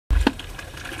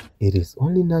It is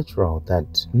only natural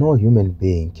that no human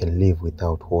being can live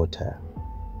without water.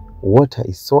 Water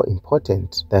is so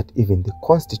important that even the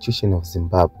Constitution of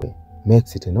Zimbabwe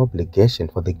makes it an obligation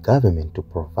for the government to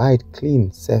provide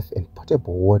clean, safe and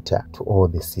potable water to all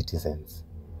the citizens.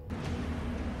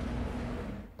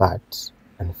 But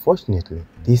unfortunately,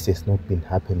 this has not been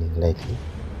happening lately.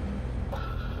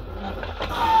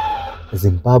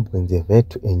 Zimbabweans have had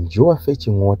to endure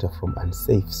fetching water from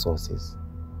unsafe sources.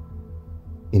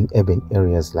 In urban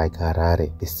areas like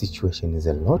Harare, the situation is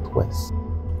a lot worse.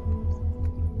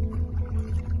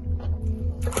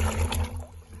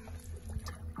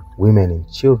 Women and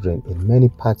children in many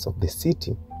parts of the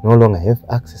city no longer have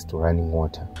access to running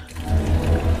water.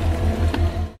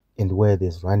 And where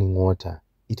there's running water,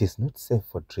 it is not safe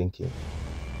for drinking.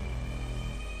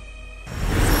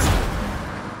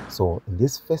 So in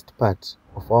this first part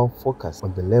of our focus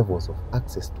on the levels of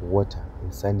access to water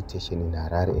and sanitation in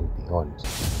Harare and beyond,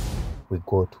 we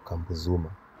go to Kambuzuma.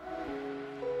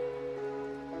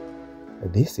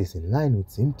 This is in line with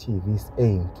Zim TV's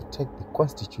aim to take the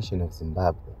Constitution of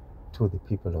Zimbabwe to the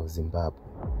people of Zimbabwe.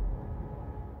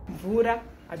 Mvura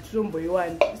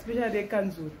atitomboiwani, especially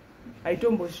ekanzuru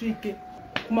aitombosvike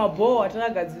kumabhoho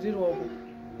atakagadzirirwa uko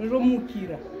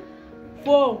notomukira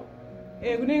 4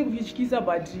 kunenge kuchityisa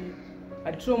but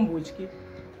atitombotye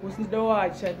kusindida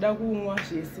wacha tida kumwa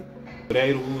zvese. Mvura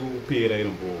iri kupera iri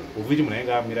mboho uviti munhu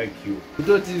ainge amira queue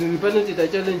kutoti panoita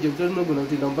challenge kuti unogona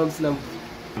kutoenda mumba musina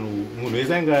mvura. Munhu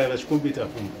wese ainge achikombita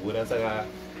kumvura saka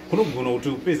kunogona kuti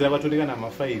upedza vatodeka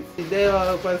nama5 dai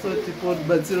vakwanisa kutipa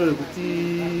rubatsiro rwekuti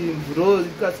mvura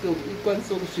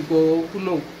ikwanise kusvikawo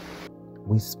kunoku.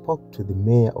 We spoke to the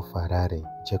mayor of Harare,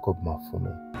 Jacob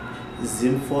Mafume.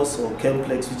 Zimphos or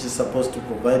Chemplex, which is supposed to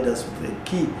provide us with a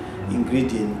key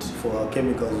ingredient for our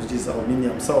chemicals, which is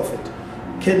aluminium sulfate,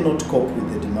 cannot cope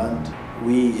with the demand.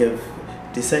 We have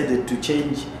decided to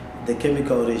change the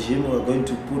chemical regime. We are going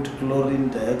to put chlorine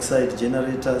dioxide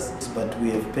generators, but we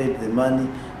have paid the money,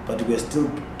 but we are still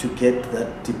to get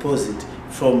that deposit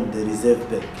from the Reserve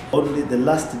Bank. Only the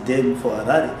last dam for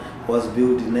Harare was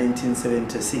built in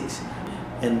 1976,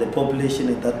 and the population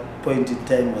at that point in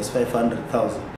time was 500,000.